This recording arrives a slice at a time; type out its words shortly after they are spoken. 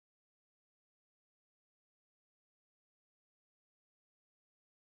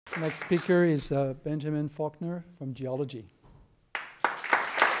Next speaker is Benjamin Faulkner from Geology.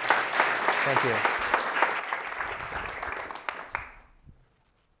 Thank you.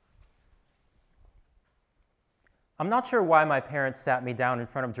 I'm not sure why my parents sat me down in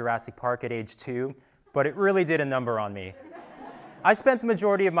front of Jurassic Park at age 2, but it really did a number on me. I spent the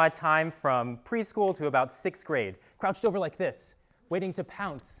majority of my time from preschool to about 6th grade, crouched over like this, waiting to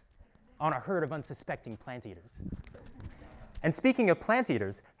pounce on a herd of unsuspecting plant eaters. And speaking of plant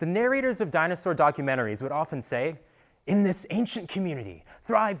eaters, the narrators of dinosaur documentaries would often say, "In this ancient community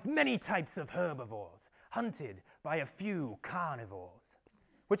thrived many types of herbivores, hunted by a few carnivores."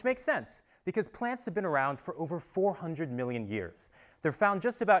 Which makes sense, because plants have been around for over 400 million years. They're found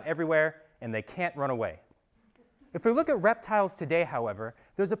just about everywhere, and they can't run away. If we look at reptiles today, however,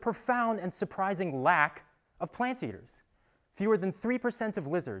 there's a profound and surprising lack of plant eaters. Fewer than 3% of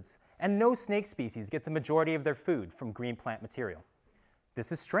lizards and no snake species get the majority of their food from green plant material.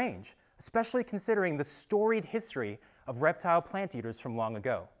 This is strange, especially considering the storied history of reptile plant eaters from long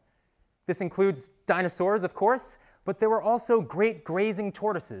ago. This includes dinosaurs, of course, but there were also great grazing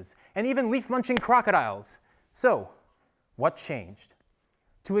tortoises and even leaf-munching crocodiles. So, what changed?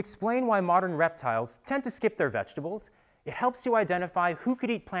 To explain why modern reptiles tend to skip their vegetables, it helps you identify who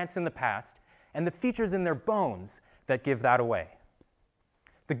could eat plants in the past and the features in their bones that give that away.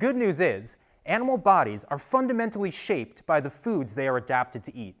 The good news is, animal bodies are fundamentally shaped by the foods they are adapted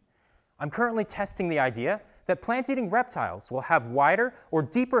to eat. I'm currently testing the idea that plant-eating reptiles will have wider or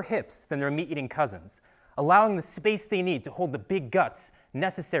deeper hips than their meat-eating cousins, allowing the space they need to hold the big guts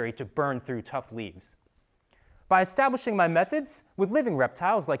necessary to burn through tough leaves. By establishing my methods with living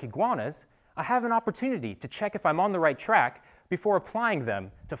reptiles like iguanas, I have an opportunity to check if I'm on the right track before applying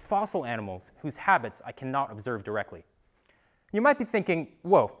them to fossil animals whose habits I cannot observe directly. You might be thinking,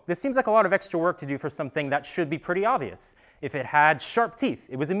 whoa, this seems like a lot of extra work to do for something that should be pretty obvious. If it had sharp teeth,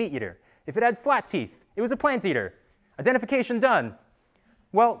 it was a meat eater. If it had flat teeth, it was a plant eater. Identification done.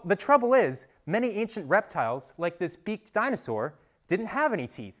 Well, the trouble is, many ancient reptiles, like this beaked dinosaur, didn't have any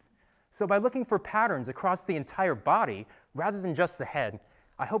teeth. So by looking for patterns across the entire body, rather than just the head,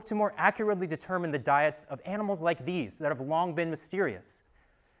 I hope to more accurately determine the diets of animals like these that have long been mysterious.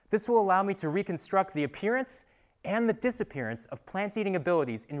 This will allow me to reconstruct the appearance and the disappearance of plant-eating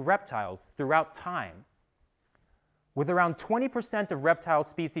abilities in reptiles throughout time. With around 20% of reptile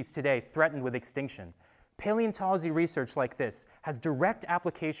species today threatened with extinction, paleontology research like this has direct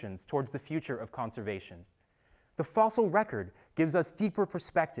applications towards the future of conservation. The fossil record gives us deeper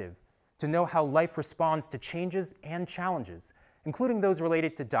perspective to know how life responds to changes and challenges, including those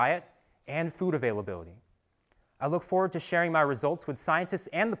related to diet and food availability. I look forward to sharing my results with scientists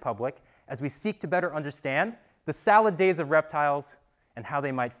and the public as we seek to better understand the salad days of reptiles and how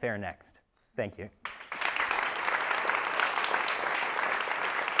they might fare next. Thank you.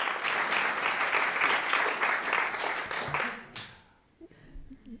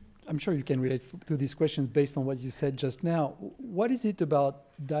 I'm sure you can relate to these questions based on what you said just now. What is it about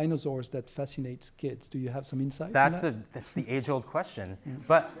dinosaurs that fascinates kids? Do you have some insight? That's the age-old question. Yeah.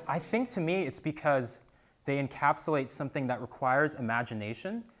 But I think to me it's because they encapsulate something that requires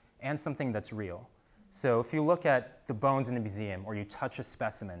imagination and something that's real. So if you look at the bones in a museum or you touch a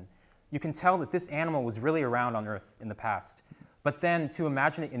specimen, you can tell that this animal was really around on Earth in the past. But then to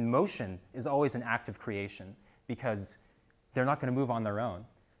imagine it in motion is always an act of creation because they're not going to move on their own.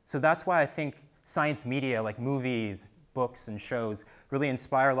 So that's why I think science media like movies, books, and shows really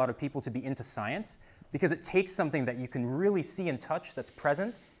inspire a lot of people to be into science because it takes something that you can really see and touch that's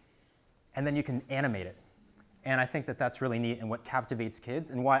present, and then you can animate it. And I think that that's really neat and what captivates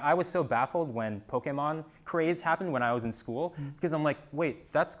kids and why I was so baffled when Pokemon craze happened when I was in school, because I'm like,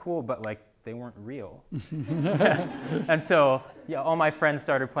 wait, that's cool, but like they weren't real. And so yeah, all my friends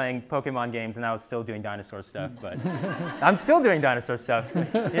started playing Pokemon games and I was still doing dinosaur stuff, but I'm still doing dinosaur stuff, so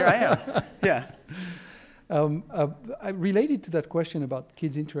here I am. Yeah. Related to that question about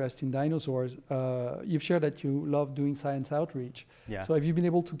kids' interest in dinosaurs, you've shared that you love doing science outreach. Yeah. So have you been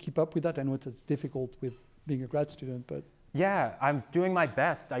able to keep up with that? I know it's difficult with being a grad student, but... Yeah, I'm doing my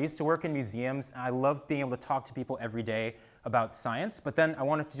best. I used to work in museums, and I loved being able to talk to people every day about science, but then I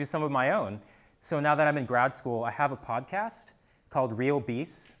wanted to do some of my own. So now that I'm in grad school, I have a podcast called Real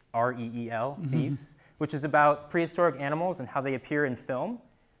Beasts, R-E-E-L, Beasts, which is about prehistoric animals and how they appear in film.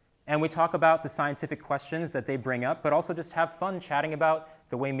 And we talk about the scientific questions that they bring up, but also just have fun chatting about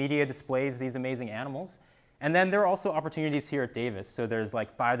the way media displays these amazing animals. And then there are also opportunities here at Davis. So there's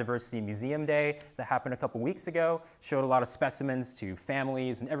like Biodiversity Museum Day that happened a couple weeks ago, showed a lot of specimens to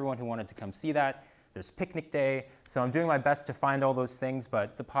families and everyone who wanted to come see that. There's Picnic Day. So I'm doing my best to find all those things,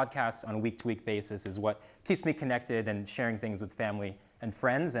 but the podcast on a week-to-week basis is what keeps me connected and sharing things with family and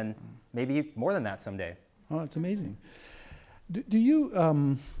friends, and maybe more than that someday. Oh, it's amazing. Do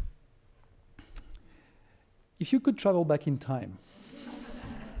you, if you could travel back in time,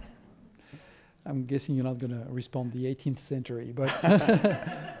 I'm guessing you're not going to respond the 18th century, but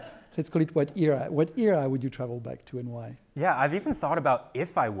let's call it what era. What era would you travel back to and why? Yeah, I've even thought about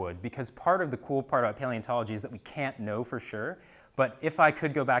if I would, because part of the cool part about paleontology is that we can't know for sure. But if I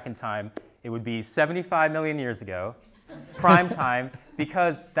could go back in time, it would be 75 million years ago, prime time,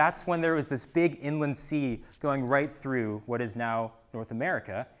 because that's when there was this big inland sea going right through what is now North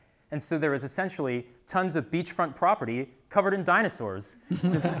America. And so there was essentially tons of beachfront property covered in dinosaurs,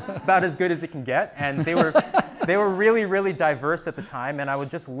 just about as good as it can get. And they were really, really diverse at the time. And I would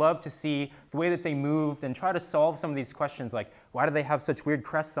just love to see the way that they moved and try to solve some of these questions, like why do they have such weird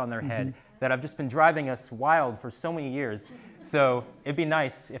crests on their head that have just been driving us wild for so many years. So it'd be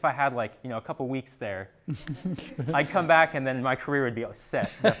nice if I had like, a couple weeks there. I'd come back and then my career would be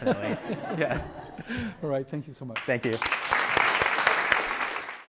set, definitely. Yeah. All right, thank you so much. Thank you.